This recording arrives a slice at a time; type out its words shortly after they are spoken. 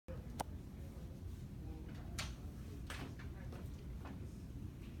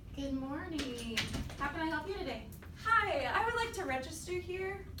Good morning. How can I help you today? Hi, I would like to register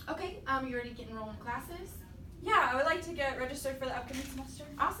here. Okay, you ready to get enrolled in classes? Yeah, I would like to get registered for the upcoming semester.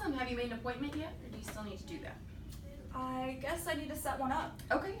 Awesome. Have you made an appointment yet, or do you still need to do that? I guess I need to set one up.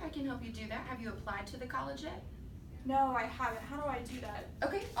 Okay, I can help you do that. Have you applied to the college yet? No, I haven't. How do I do that?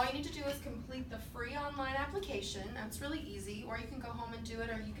 Okay, all you need to do is complete the free online application. That's really easy, or you can go home and do it,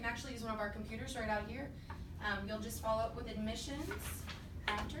 or you can actually use one of our computers right out here. You'll just follow up with admissions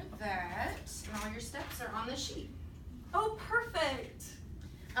after that, and all your steps are on the sheet. Oh, perfect.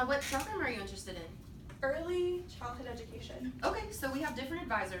 What program are you interested in? Early childhood education. Okay, so we have different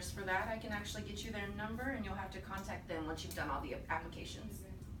advisors for that. I can actually get you their number, and you'll have to contact them once you've done all the applications.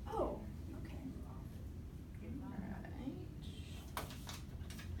 Oh, okay. Alright.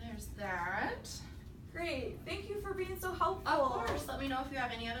 There's that. Great. Thank you for being so helpful. Of course. Let me know if you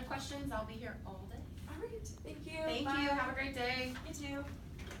have any other questions. I'll be here all day. All right. Thank you. Thank Bye. you. Have a great day. You too.